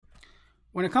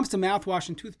when it comes to mouthwash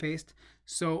and toothpaste,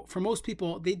 so for most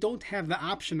people, they don't have the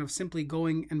option of simply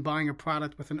going and buying a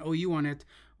product with an OU on it,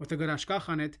 with a good hashgach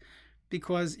on it,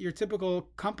 because your typical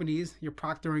companies, your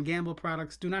Procter & Gamble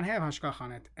products, do not have hashgach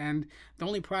on it. And the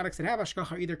only products that have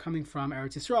hashgach are either coming from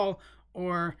Eretz Yisrael,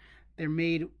 or they're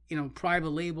made,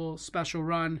 private label, special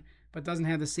run, but doesn't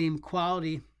have the same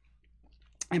quality.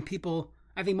 And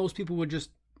I think most people would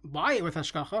just buy it with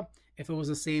hashgacha if it was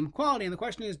the same quality. And the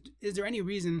question is there any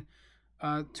reason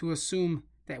to assume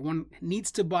that one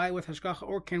needs to buy with hashgacha,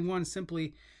 or can one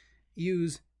simply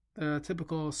use the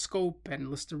typical Scope and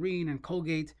Listerine and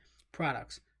Colgate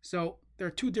products? So there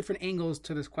are two different angles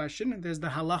to this question. There's the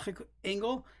halachic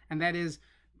angle, and that is,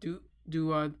 does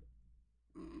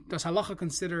halacha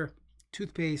consider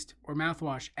toothpaste or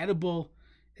mouthwash edible?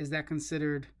 Is that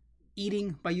considered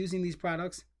eating by using these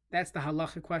products? That's the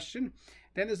halachic question.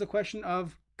 Then there's the question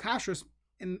of kashrus.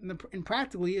 In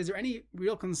practically, is there any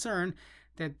real concern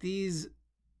that these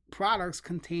products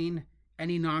contain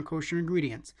any non-kosher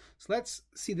ingredients? So let's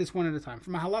see this one at a time.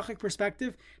 From a halachic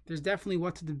perspective, there's definitely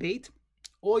what to debate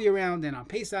all year round and on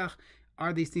Pesach.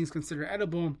 Are these things considered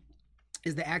edible?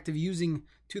 Is the act of using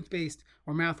toothpaste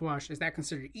or mouthwash, is that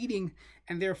considered eating?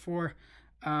 And therefore,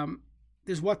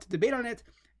 there's what to debate on it.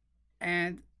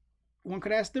 And one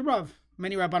could ask the Rav.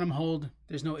 Many Rabbanim hold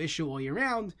there's no issue all year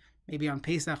round. Maybe on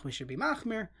Pesach we should be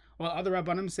machmir. While other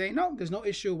Rabbanim say, no, there's no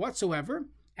issue whatsoever.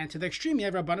 And to the extreme, you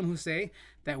have Rabbanim who say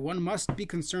that one must be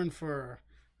concerned for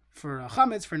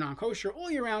chametz, for non-kosher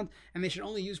all year round, and they should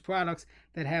only use products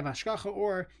that have hashgacha,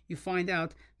 or you find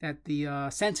out that the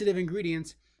sensitive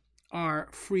ingredients are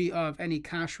free of any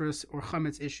kashrus or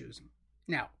chametz issues.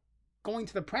 Now, going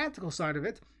to the practical side of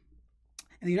it,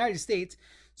 in the United States,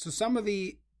 so some of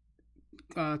the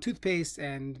toothpaste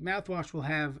and mouthwash will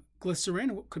have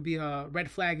glycerin, could be a red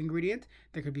flag ingredient.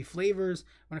 There could be flavors.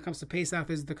 When it comes to Pesach,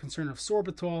 there's the concern of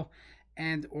sorbitol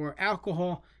and or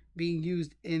alcohol being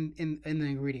used in the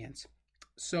ingredients.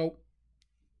 So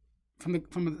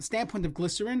from the standpoint of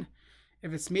glycerin,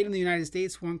 if it's made in the United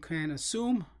States, one can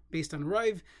assume, based on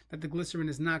Rive, that the glycerin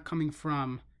is not coming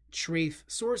from treif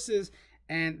sources,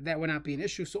 and that would not be an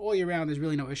issue. So all year round, there's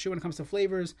really no issue. When it comes to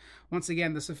flavors, once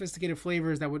again, the sophisticated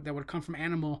flavors that would come from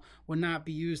animal would not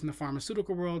be used in the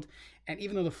pharmaceutical world. And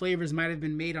even though the flavors might have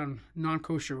been made on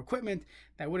non-kosher equipment,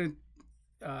 that wouldn't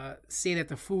say that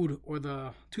the food or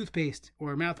the toothpaste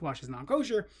or mouthwash is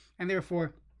non-kosher, and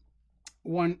therefore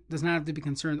one does not have to be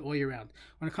concerned all year round.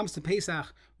 When it comes to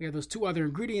Pesach, we have those two other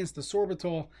ingredients, the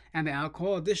sorbitol and the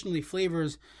alcohol. Additionally,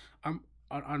 flavors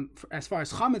as far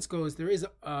as chametz goes, there is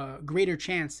a greater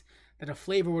chance that a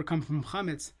flavor would come from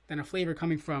chametz than a flavor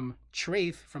coming from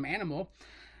treif, from animal.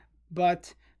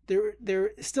 But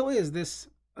there still is this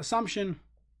assumption,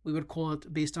 we would call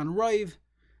it based on Rive,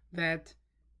 that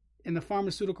in the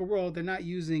pharmaceutical world, they're not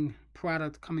using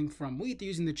product coming from wheat. They're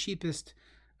using the cheapest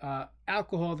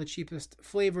alcohol, the cheapest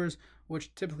flavors,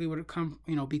 which typically would come,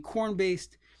 be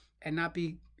corn-based and not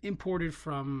be imported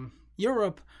from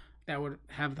Europe. That would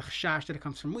have the chashash that it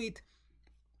comes from wheat.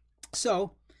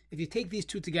 So, if you take these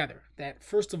two together, that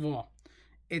first of all,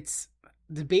 it's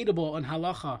debatable in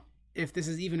halacha if this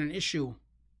is even an issue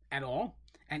at all,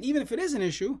 and even if it is an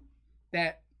issue,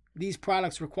 that these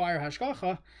products require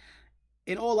hashgacha,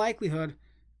 in all likelihood,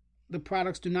 the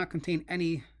products do not contain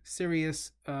any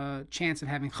serious chance of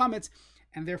having chametz,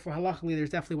 and therefore, halachically,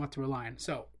 there's definitely what to rely on.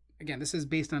 So, again, this is a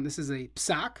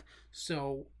psak,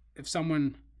 so if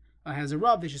someone has a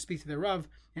Rav, they should speak to their Rav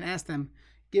and ask them,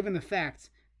 given the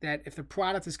fact that if the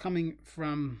product is coming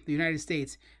from the United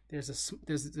States,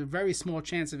 there's a very small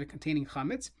chance of it containing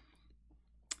chametz,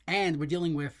 and we're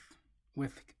dealing with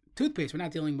toothpaste. We're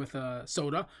not dealing with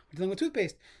soda. We're dealing with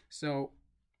toothpaste. So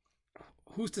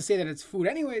who's to say that it's food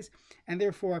anyways? And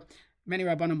therefore, many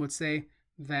Rabbanim would say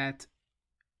that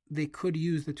they could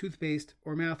use the toothpaste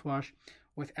or mouthwash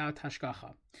without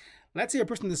hashgacha. Let's say a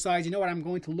person decides, you know what, I'm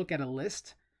going to look at a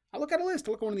list. I'll look at one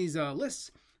of these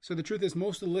lists. So the truth is,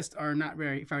 most of the lists are not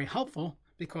very, very helpful,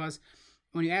 because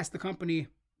when you ask the company,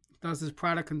 does this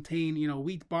product contain,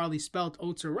 wheat, barley, spelt,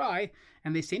 oats, or rye?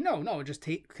 And they say, no, it just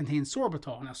contains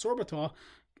sorbitol. Now, sorbitol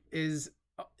is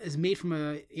made from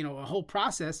a whole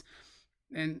process,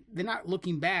 and they're not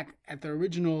looking back at the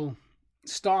original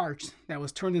starch that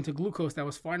was turned into glucose that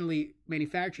was finally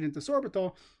manufactured into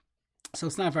sorbitol. So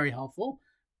it's not very helpful.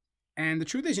 And the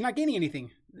truth is, you're not gaining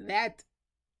anything. That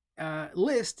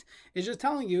list is just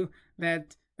telling you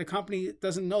that the company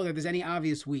doesn't know that there's any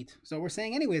obvious wheat. So we're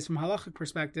saying anyways, from a halachic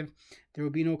perspective, there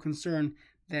will be no concern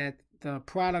that the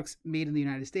products made in the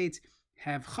United States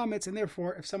have chametz, and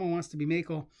therefore, if someone wants to be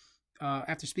mekel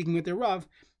after speaking with their Rav,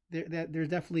 there's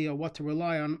definitely a what to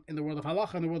rely on in the world of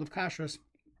halacha and the world of kashrus,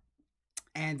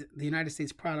 and the United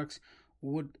States products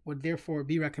would therefore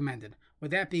be recommended.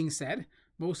 With that being said,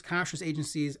 most kashrus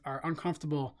agencies are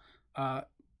uncomfortable,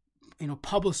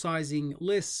 publicizing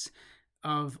lists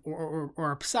of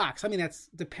or psaks. I mean, that's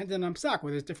dependent on psak,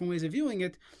 where there's different ways of viewing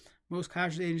it. Most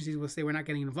kashrus agencies will say we're not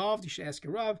getting involved. You should ask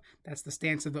your Rav. That's the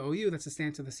stance of the OU. That's the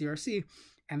stance of the CRC.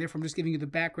 And therefore, I'm just giving you the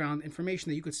background information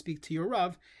that you could speak to your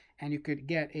Rav and you could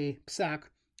get a psak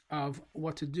of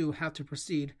what to do, how to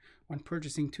proceed when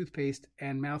purchasing toothpaste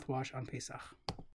and mouthwash on Pesach.